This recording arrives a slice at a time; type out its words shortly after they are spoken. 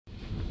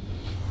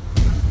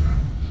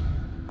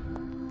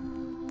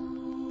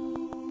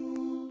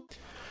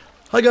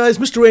Hi guys,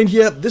 Mr. Rain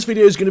here. This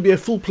video is going to be a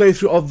full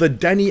playthrough of the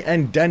Danni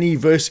and Danni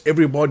vs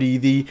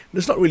Everybody.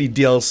 It's not really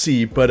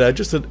DLC, but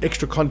just an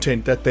extra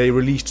content that they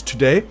released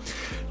today.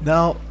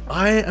 Now,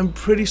 I am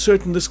pretty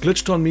certain this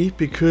glitched on me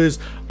because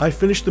I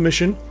finished the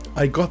mission.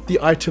 I got the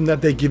item that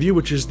they give you,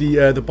 which is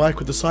the bike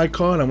with the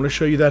sidecar, and I'm going to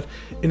show you that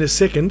in a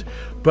second.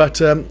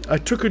 But I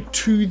took it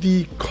to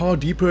the car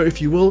depot,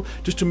 if you will,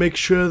 just to make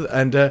sure,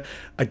 and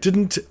I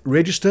didn't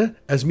register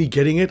as me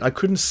getting it. I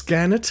couldn't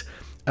scan it.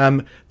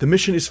 The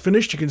mission is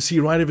finished, you can see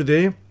right over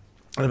there,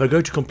 and if I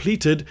go to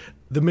completed,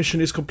 the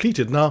mission is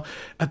completed. Now,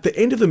 at the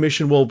end of the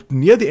mission, well,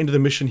 near the end of the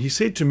mission, he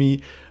said to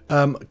me,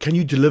 can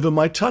you deliver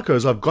my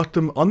tacos? I've got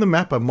them on the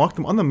map, I've marked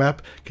them on the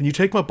map, can you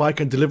take my bike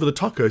and deliver the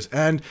tacos?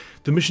 And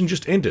the mission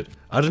just ended.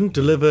 I didn't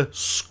deliver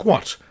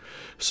squat.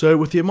 So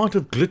with the amount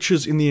of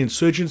glitches in the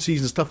insurgencies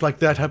and stuff like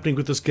that happening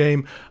with this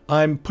game,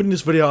 I'm putting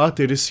this video out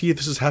there to see if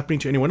this is happening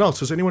to anyone else.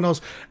 Has anyone else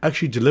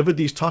actually delivered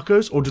these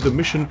tacos, or did the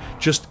mission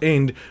just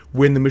end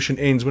when the mission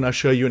ends, when I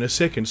show you in a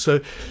second? So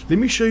let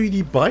me show you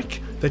the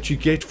bike that you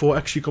get for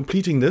actually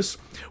completing this.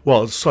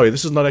 Well, sorry,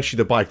 this is not actually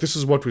the bike. This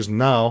is what was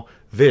now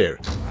there.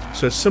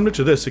 So it's similar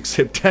to this,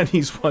 except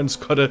Danny's one's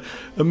got a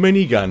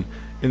minigun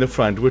in the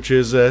front, which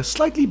is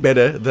slightly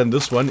better than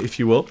this one, if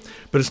you will,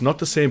 but it's not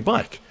the same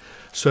bike.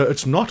 So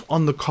it's not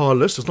on the car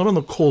list, it's not on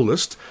the call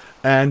list,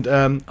 and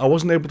I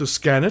wasn't able to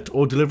scan it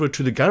or deliver it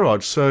to the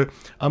garage. So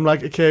I'm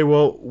like, okay,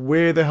 well,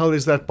 where the hell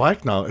is that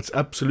bike now? It's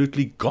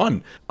absolutely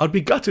gone. I'd be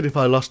gutted if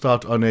I lost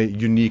out on a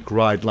unique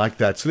ride like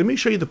that. So let me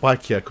show you the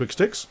bike here, quick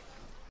sticks.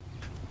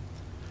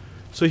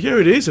 So here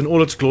it is in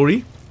all its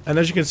glory, and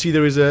as you can see,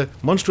 there is a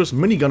monstrous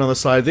minigun on the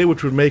side there,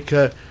 which would make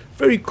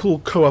very cool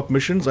co-op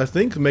missions, I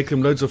think, make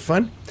them loads of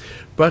fun.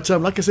 But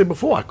like I said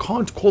before, I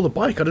can't call the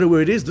bike. I don't know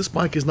where it is. This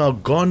bike is now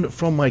gone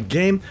from my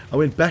game. I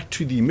went back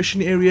to the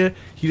mission area.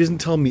 He doesn't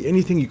tell me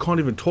anything. You can't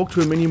even talk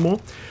to him anymore.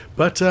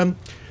 But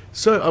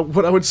so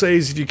what I would say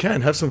is, if you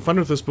can, have some fun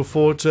with this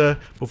before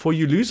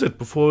you lose it,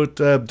 before it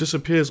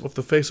disappears off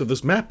the face of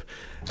this map.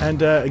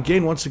 And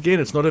once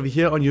again, it's not over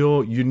here on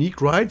your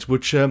unique rides,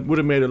 which would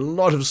have made a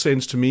lot of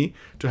sense to me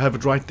to have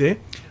it right there.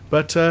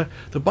 But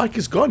the bike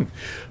is gone.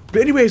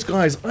 But anyways,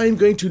 guys, I'm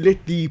going to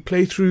let the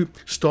playthrough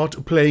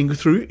start playing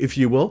through, if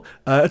you will.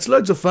 It's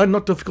loads of fun,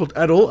 not difficult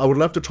at all. I would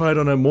love to try it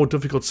on a more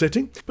difficult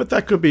setting, but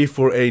that could be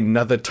for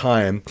another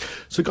time.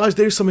 So guys,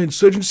 there's some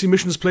insurgency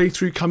missions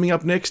playthrough coming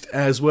up next,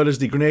 as well as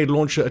the grenade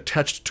launcher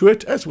attached to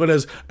it, as well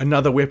as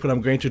another weapon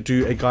I'm going to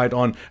do a guide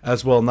on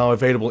as well, now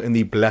available in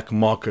the black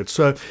market.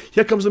 So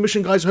here comes the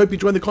mission, guys. I hope you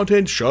enjoyed the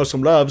content. Show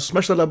some love,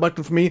 smash that like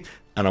button for me,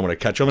 and I'm going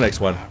to catch you on the next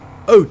one.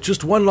 Oh,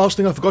 just one last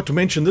thing I forgot to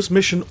mention. This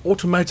mission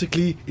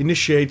automatically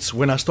initiates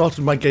when I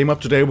started my game up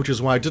today, which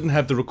is why I didn't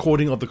have the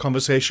recording of the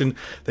conversation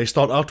they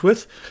start out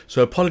with.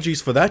 So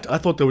apologies for that. I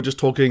thought they were just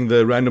talking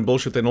the random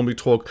bullshit they normally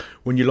talk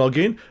when you log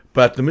in.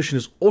 But the mission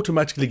is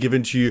automatically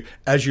given to you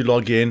as you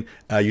log in.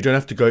 You don't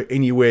have to go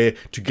anywhere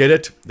to get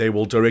it. They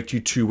will direct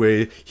you to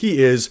where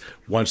he is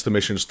once the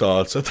mission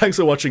starts. So thanks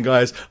for watching,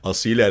 guys. I'll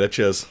see you later.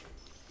 Cheers.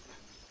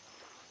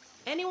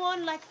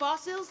 Anyone like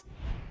fossils?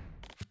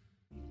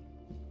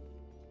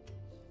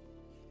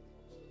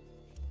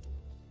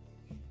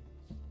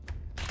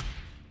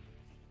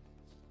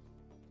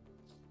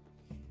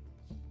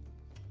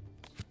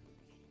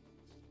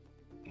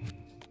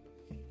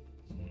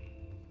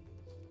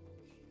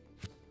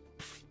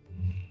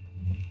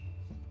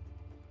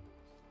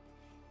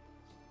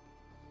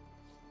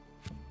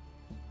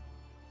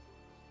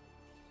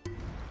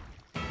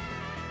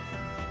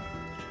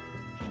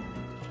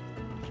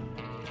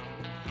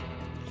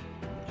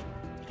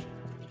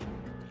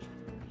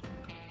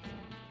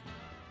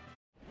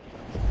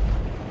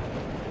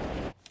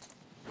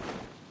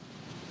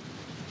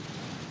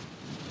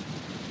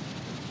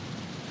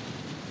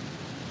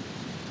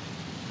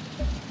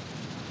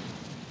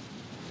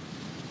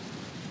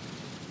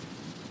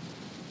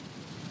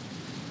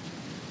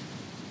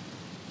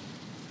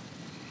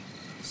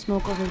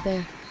 Smoke over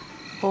there.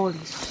 Holy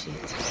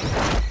shit.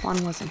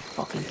 Juan wasn't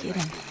fucking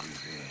kidding.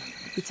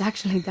 It's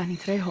actually Danni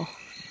Trejo.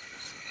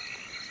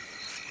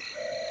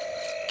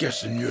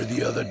 Guessing you're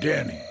the other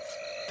Danni.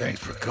 Thanks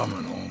for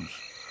coming, Holmes.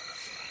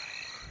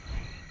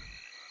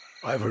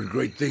 I've heard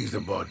great things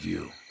about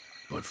you,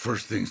 but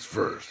first things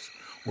first.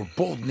 We're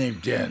both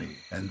named Danni,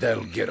 and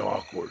that'll get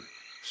awkward.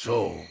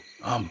 So,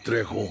 I'm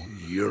Trejo,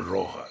 you're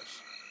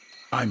Rojas.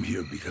 I'm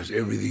here because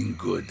everything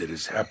good that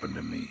has happened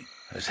to me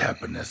has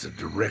happened as a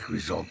direct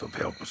result of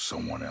help with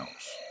someone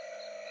else.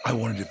 I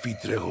wanted to feed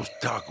Trejo's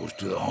tacos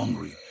to the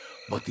hungry,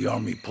 but the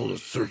army pulled a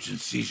search and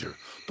seizure.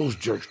 Those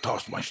jerks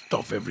tossed my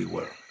stuff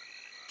everywhere.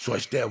 So I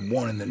stabbed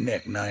one in the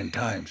neck 9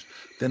 times,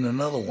 then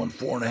another one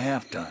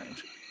 4.5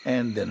 times,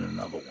 and then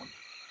another one.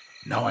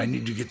 Now I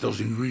need to get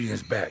those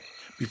ingredients back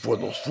before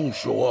those fools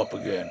show up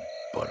again.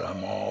 But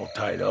I'm all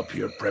tied up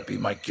here prepping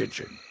my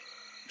kitchen.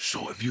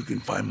 So if you can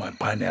find my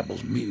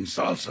pineapples, meat, and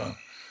salsa,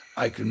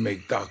 I can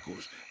make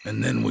tacos,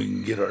 and then we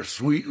can get our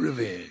sweet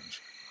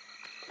revenge.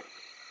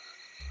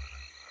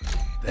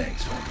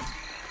 Thanks,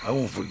 homie. I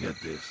won't forget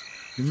this.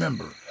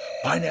 Remember,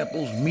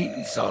 pineapples, meat,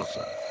 and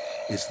salsa.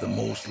 It's the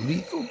most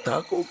lethal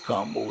taco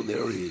combo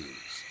there is.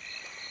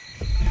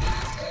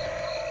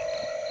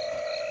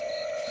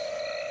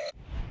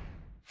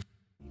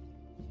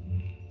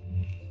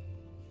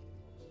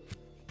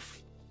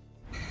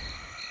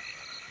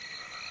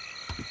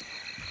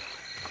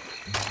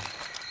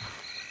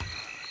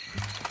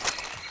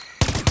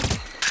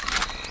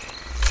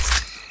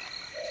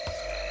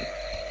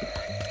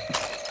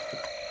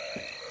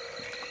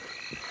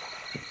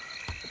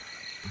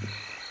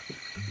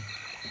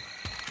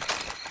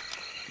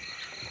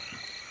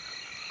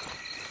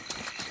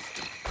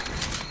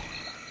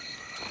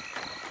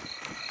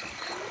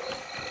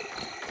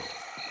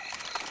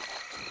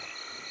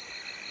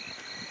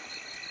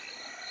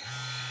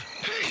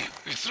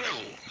 It's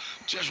Trejo.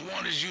 Just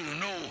wanted you to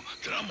know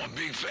that I'm a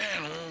big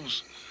fan,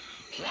 Holmes.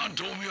 Juan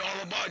told me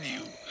all about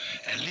you.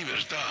 And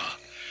Libertad,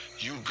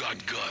 you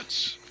got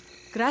guts.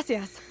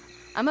 Gracias.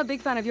 I'm a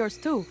big fan of yours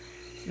too.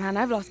 Man,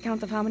 I've lost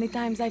count of how many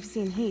times I've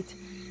seen Heat.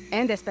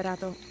 And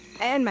Desperado.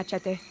 And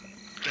Machete.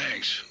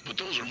 Thanks, but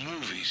those are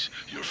movies.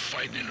 You're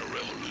fighting in a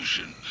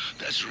revolution.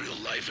 That's real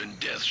life and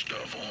death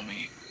stuff,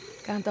 homie.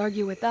 Can't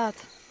argue with that.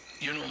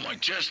 You know, my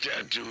chest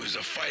tattoo is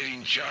a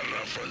fighting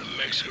charra from the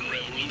Mexican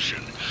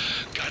Revolution.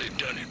 Got it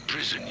done in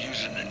prison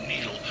using a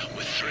needle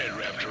with thread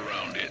wrapped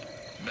around it.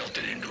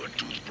 Melted into a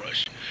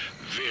toothbrush.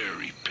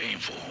 Very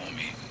painful,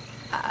 homie.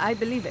 I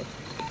believe it.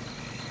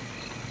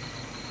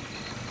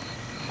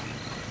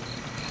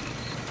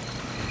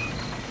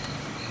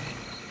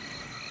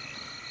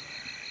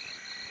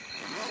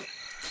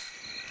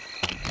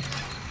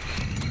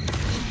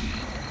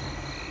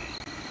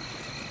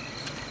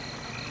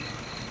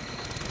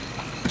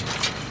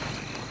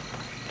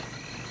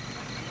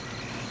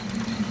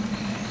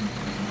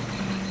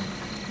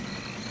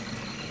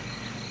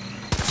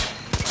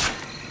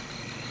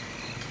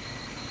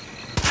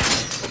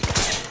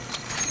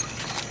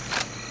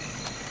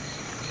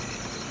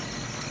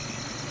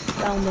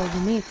 Found all the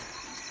meat.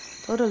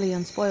 Totally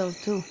unspoiled,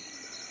 too.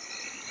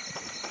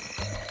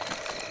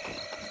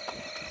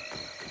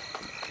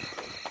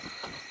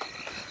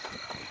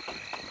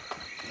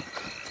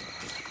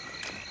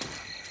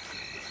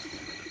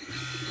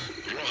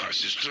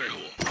 Rojas is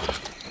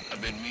Trejo.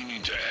 I've been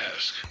meaning to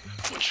ask.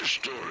 What's your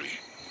story?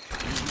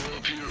 You grew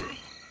up here?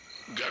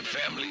 Got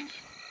family?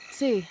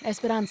 Sí,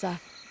 Esperanza.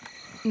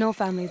 No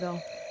family, though.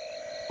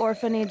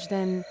 Orphanage,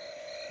 then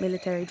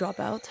military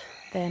dropout,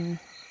 then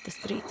the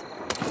street.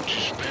 Did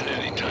you spend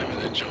any time in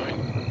the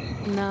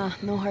joint? Nah,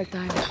 no hard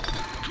time.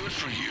 Good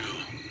for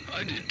you.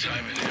 I did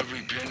time in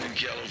every pen in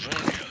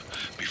California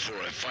before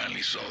I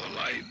finally saw the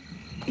light.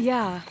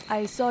 Yeah,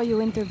 I saw you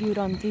interviewed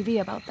on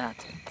TV about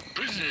that.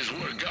 Prison is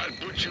where God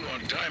put you on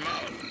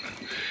timeout.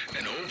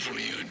 And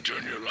hopefully you can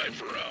turn your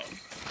life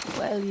around.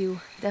 Well, you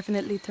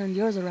definitely turned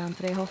yours around,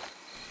 Trejo.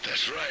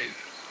 That's right.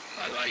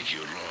 I like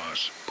you,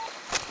 Ross.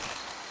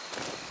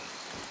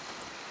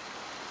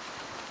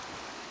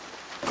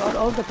 Got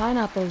all the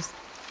pineapples.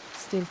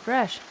 Still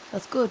fresh.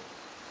 That's good.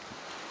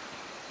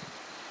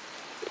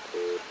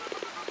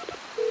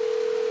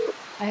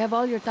 I have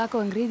all your taco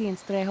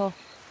ingredients, Trejo.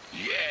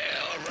 Yeah,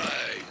 all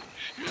right.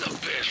 You're the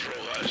best,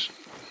 Rojas.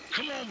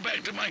 Come on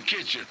back to my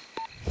kitchen.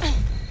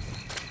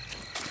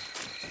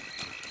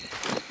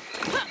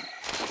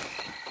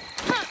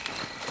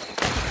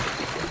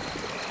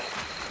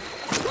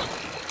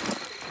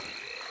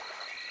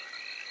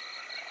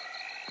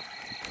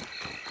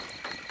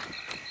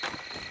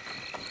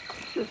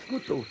 Just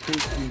put those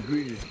tasty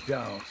ingredients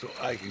down so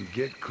I can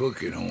get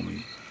cooking,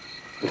 homie.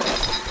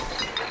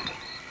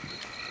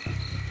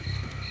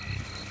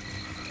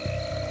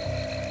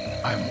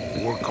 I'm a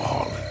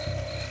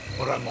workaholic,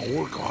 but I'm a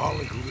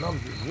workaholic who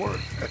loves his work.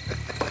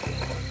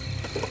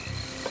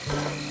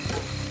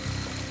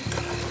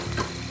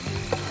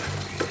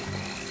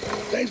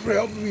 Thanks for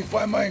helping me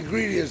find my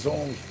ingredients,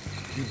 Holmes.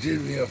 You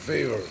did me a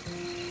favor,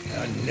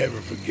 and I never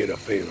forget a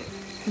favor.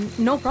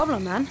 No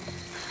problem, man.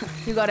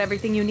 You got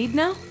everything you need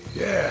now?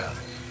 Yeah,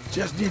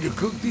 just need to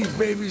cook these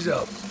babies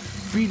up,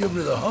 feed them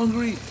to the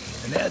hungry,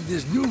 and add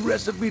this new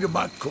recipe to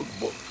my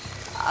cookbook.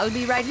 I'll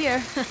be right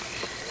here.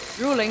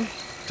 Drooling.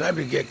 Time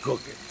to get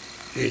cooking.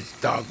 It's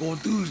Taco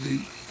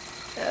Tuesday.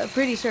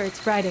 Pretty sure it's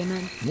Friday,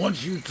 man.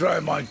 Once you try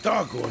my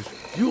tacos,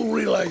 you'll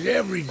realize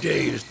every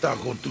day is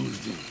Taco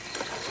Tuesday.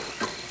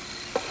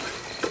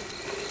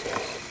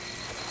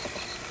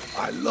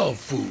 I love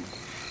food.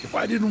 If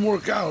I didn't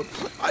work out,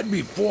 I'd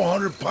be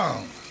 400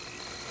 pounds.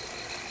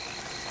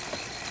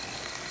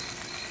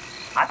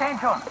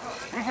 Attention!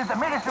 This is the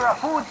Minister of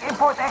Food,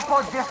 Import,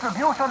 Export,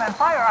 Distribution, and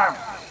Firearms.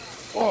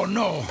 Oh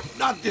no,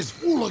 not this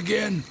fool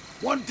again.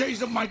 One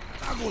taste of my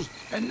tacos,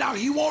 and now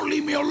he won't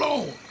leave me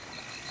alone.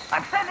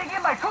 I'm sending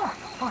in my troops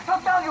to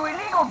shut down your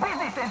illegal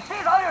business and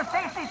seize all your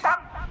tasty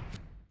tacos.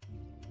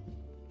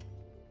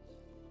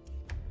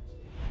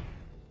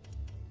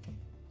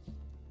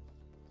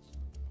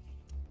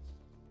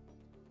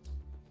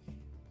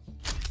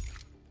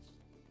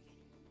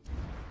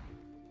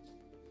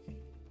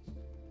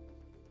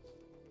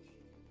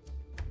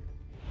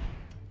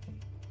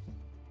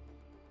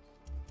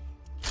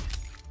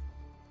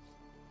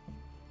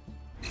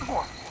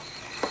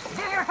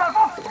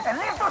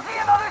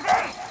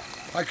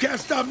 I can't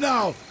stop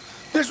now.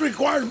 This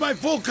requires my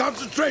full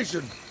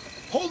concentration.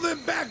 Hold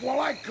them back while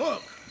I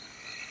cook.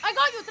 I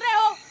got you,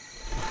 Trejo!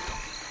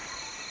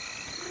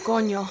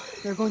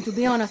 Coño, they're going to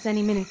be on us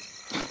any minute.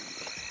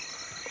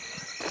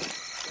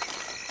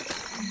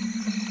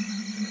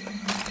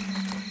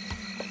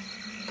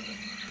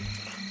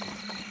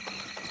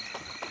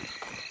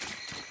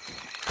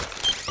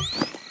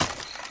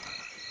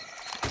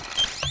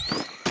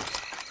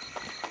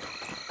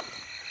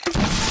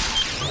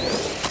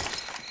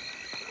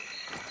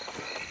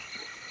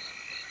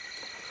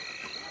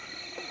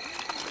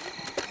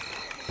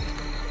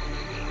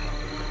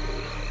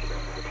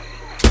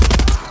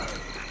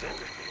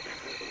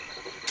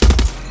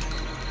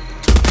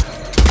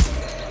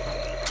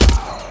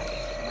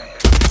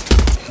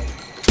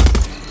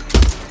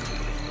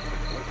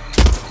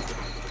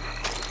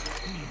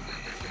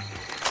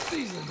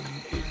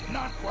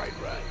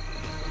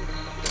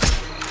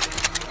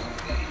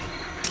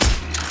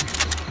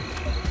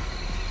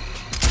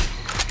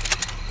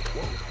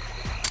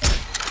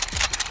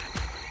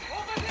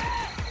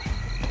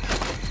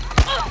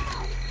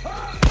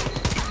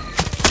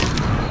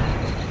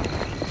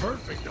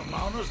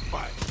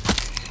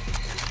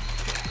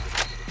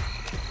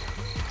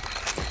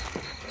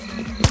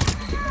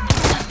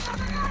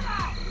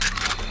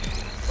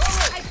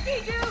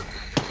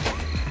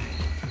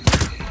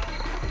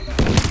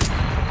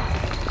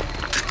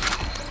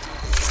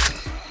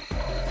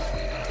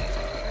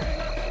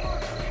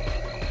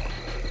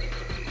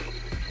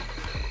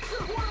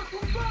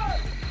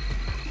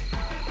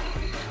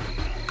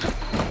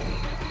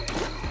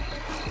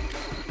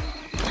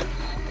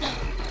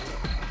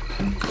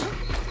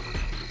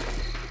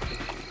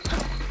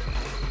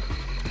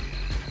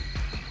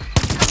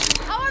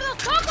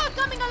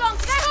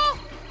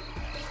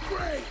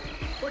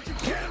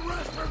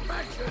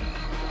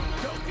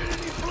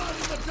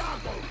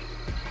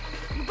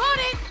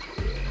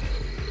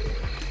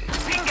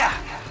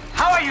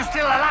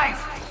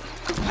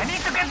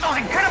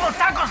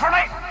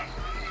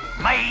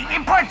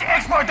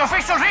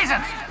 Official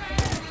reasons.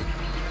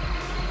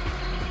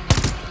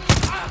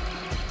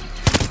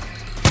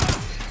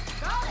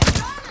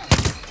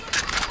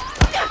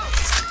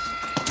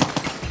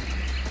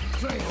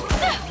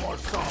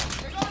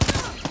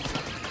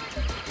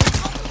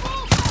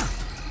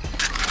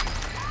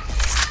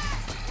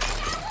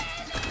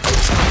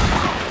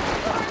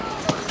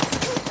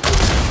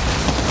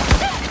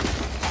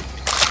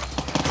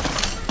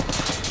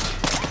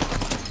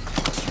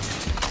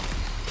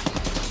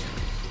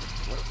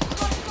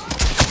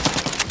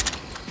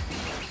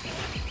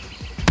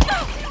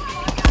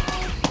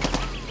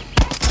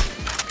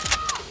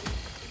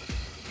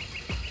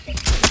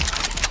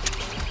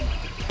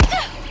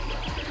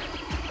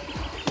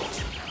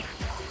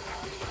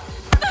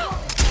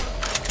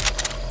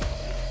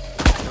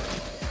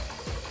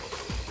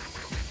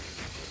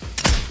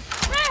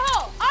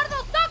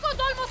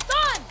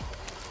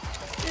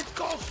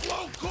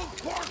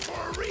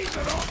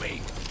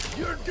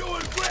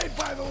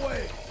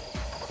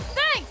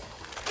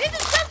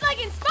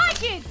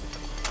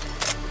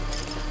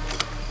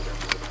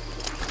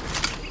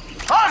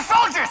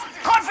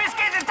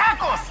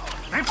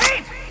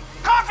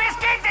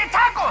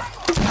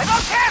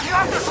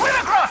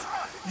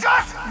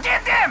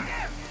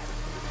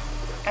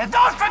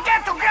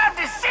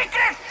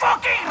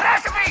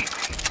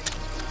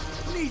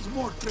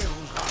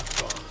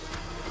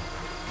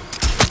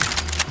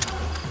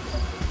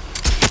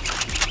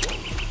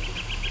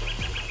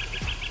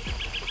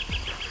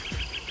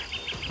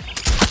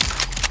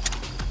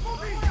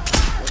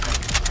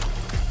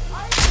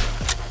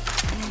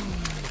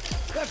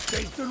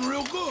 Tasting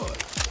real good.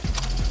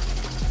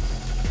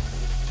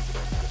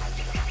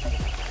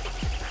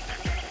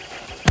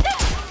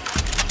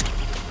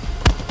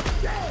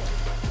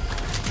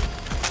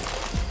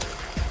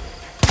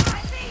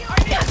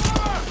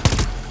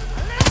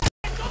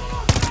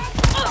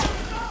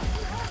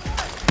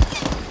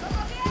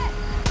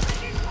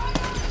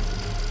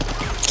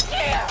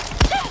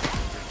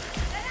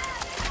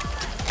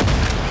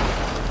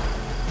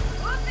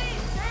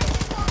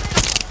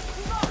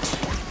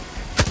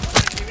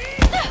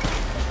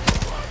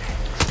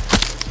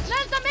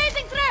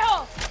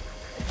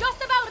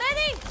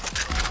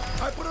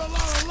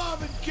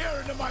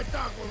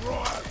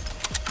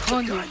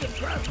 Kind of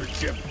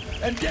craftsmanship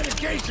and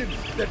dedication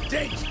that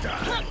takes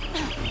time.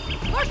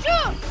 For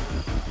sure!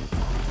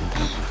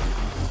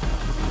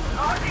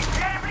 All these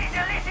terribly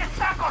delicious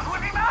tacos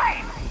will be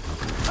mine!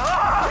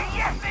 Oh,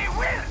 yes they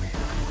will!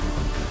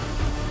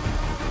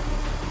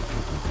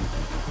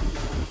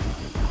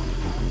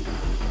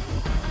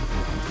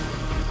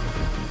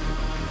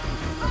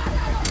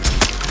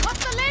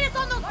 What's the latest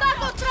on those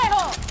tacos,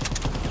 Trejo?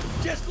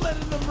 Just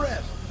letting them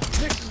rest.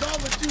 Mixes all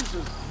the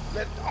juices.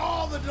 Let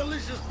all the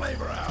delicious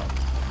flavor out.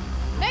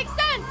 Makes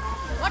sense!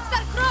 Watch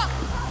that crook!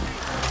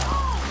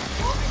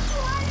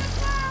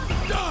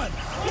 Done!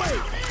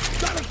 Wait!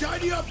 Gotta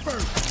tidy up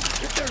first!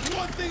 If there's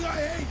one thing I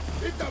hate,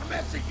 it's a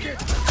messy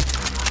kitchen!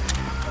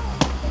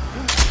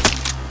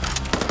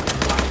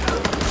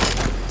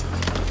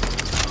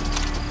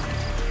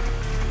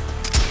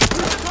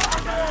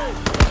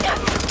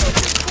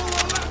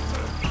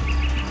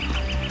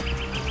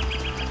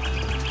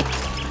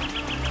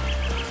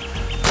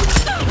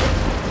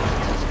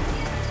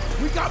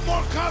 got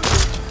more coming!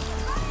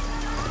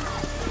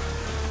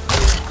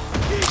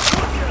 Keep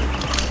pushing!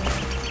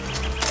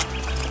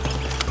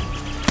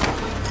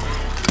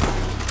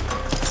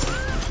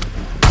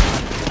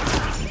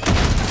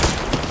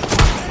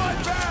 My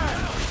bad!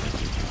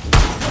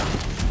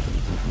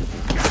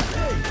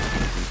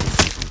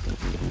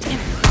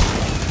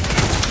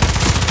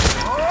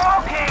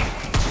 Okay,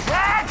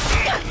 that's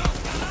it!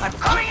 I'm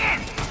coming in!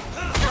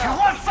 If you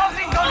want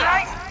something done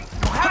right,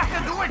 you have to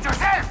do it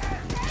yourself!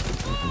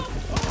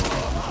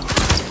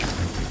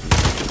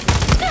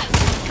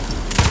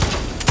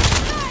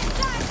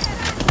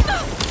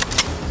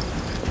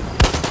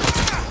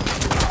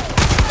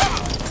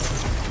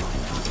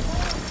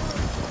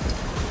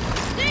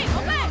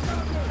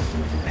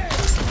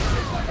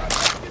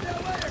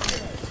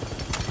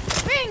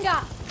 Venga!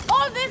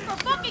 All this for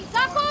fucking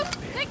tacos?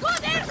 They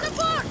got air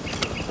support!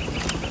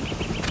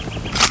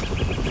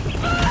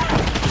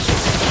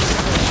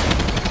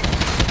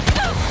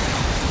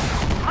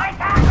 My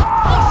taco!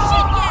 Oh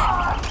shit,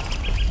 yeah!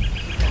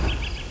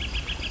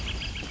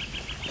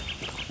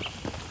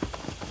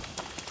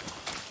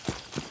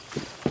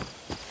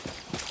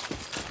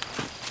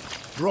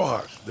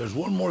 Rojas, there's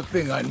one more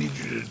thing I need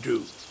you to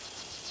do.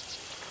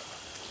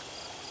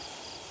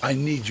 I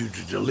need you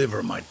to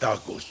deliver my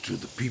tacos to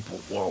the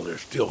people while they're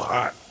still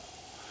hot.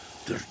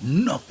 There's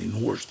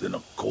nothing worse than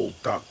a cold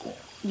taco.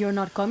 You're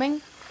not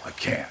coming? I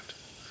can't.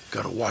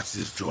 Gotta watch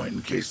this joint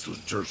in case those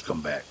jerks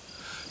come back.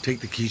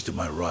 Take the keys to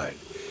my ride.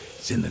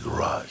 It's in the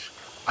garage.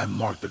 I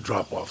marked the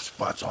drop-off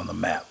spots on the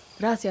map.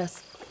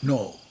 Gracias.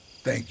 No,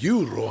 thank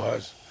you,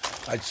 Rojas.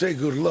 I'd say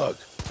good luck.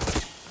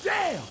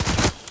 Damn!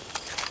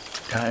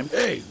 Time.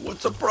 Hey,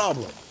 what's the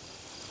problem?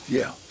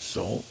 Yeah,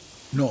 so?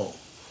 No,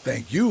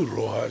 thank you,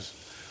 Rojas.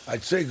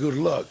 I'd say good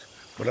luck,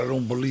 but I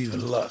don't believe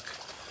in luck.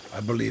 I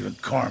believe in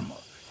karma.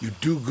 You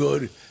do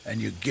good, and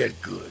you get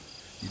good.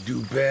 You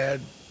do bad,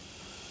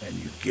 and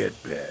you get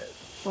bad.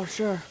 For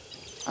sure.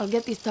 I'll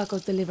get these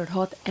tacos delivered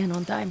hot and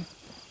on time.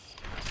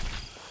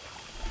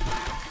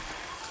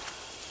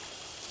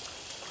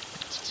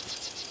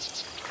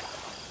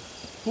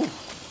 Whew,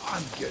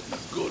 I'm getting a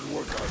good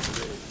workout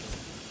today.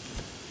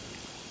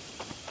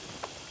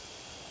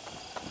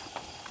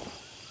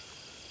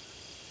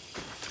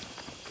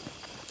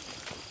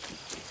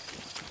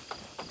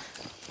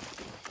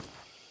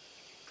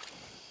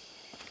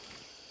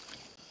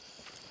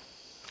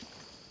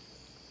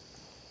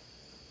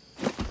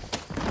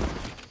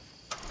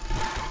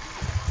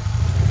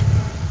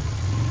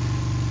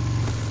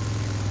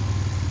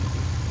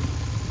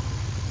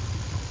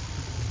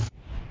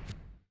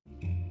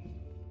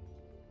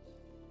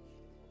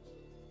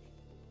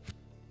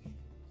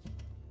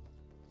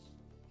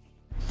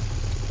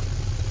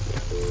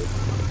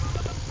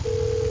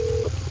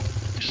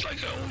 It's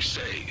like I always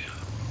say,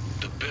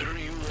 the better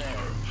you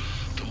are,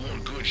 the more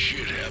good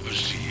shit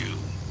happens to you.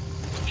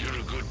 You're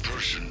a good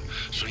person,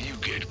 so you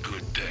get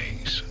good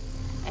things.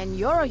 And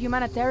you're a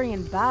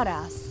humanitarian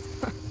badass.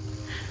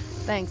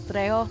 Thanks,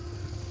 Trejo.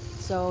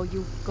 So,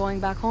 you going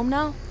back home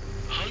now?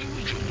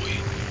 Hollywood can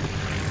wait.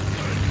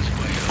 But I need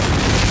my help.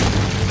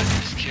 I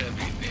just can't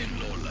be named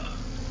Lola.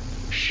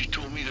 She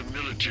told me the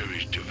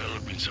military's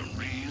developing some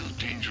real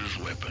dangerous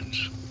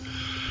weapons.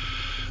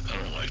 I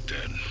don't like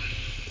that.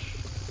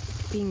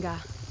 Pinga.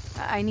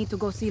 I need to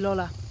go see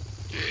Lola.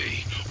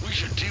 Hey, we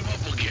should team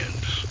up again.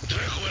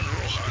 Trejo and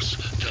Rojas,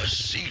 the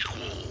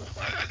sequel.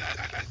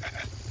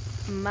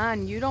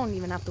 Man, you don't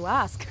even have to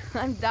ask.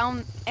 I'm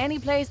down any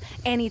place,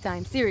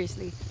 anytime,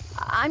 seriously.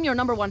 I'm your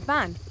 #1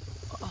 fan,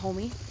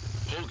 homie.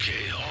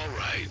 Okay, all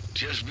right.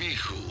 Just be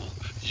cool.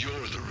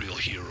 You're the real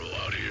hero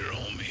out here,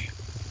 homie.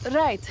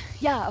 Right,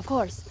 yeah, of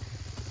course.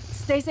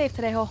 Stay safe,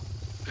 Trejo.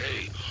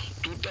 Hey,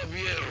 tú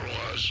también,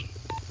 Rojas.